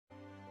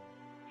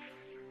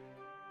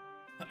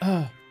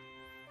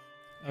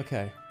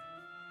Okay.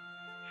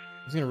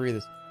 I'm just gonna read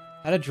this.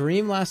 Had a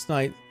dream last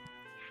night.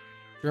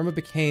 Jerma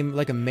became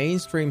like a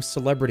mainstream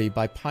celebrity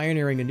by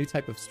pioneering a new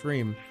type of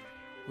stream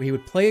where he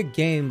would play a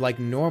game like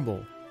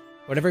normal,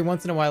 but every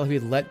once in a while he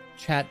would let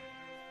chat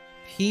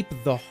Peep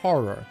the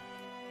horror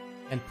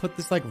and put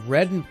this like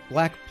red and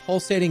black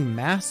pulsating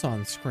mass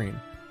on screen.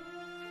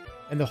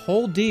 And the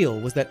whole deal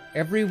was that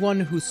everyone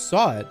who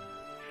saw it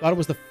thought it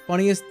was the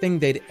funniest thing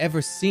they'd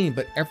ever seen,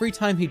 but every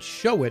time he'd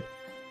show it,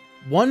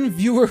 one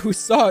viewer who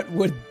saw it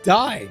would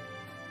die.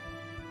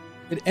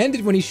 It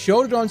ended when he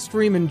showed it on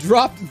stream and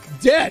dropped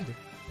dead.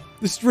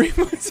 The stream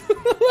was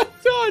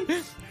left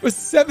on for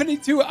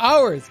 72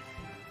 hours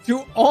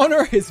to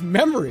honor his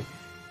memory.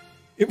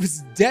 It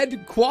was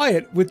dead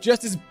quiet with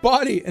just his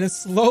body and a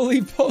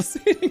slowly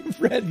pulsating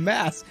red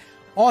mass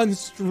on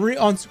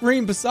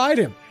screen beside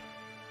him.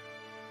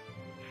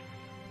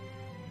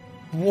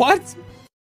 What?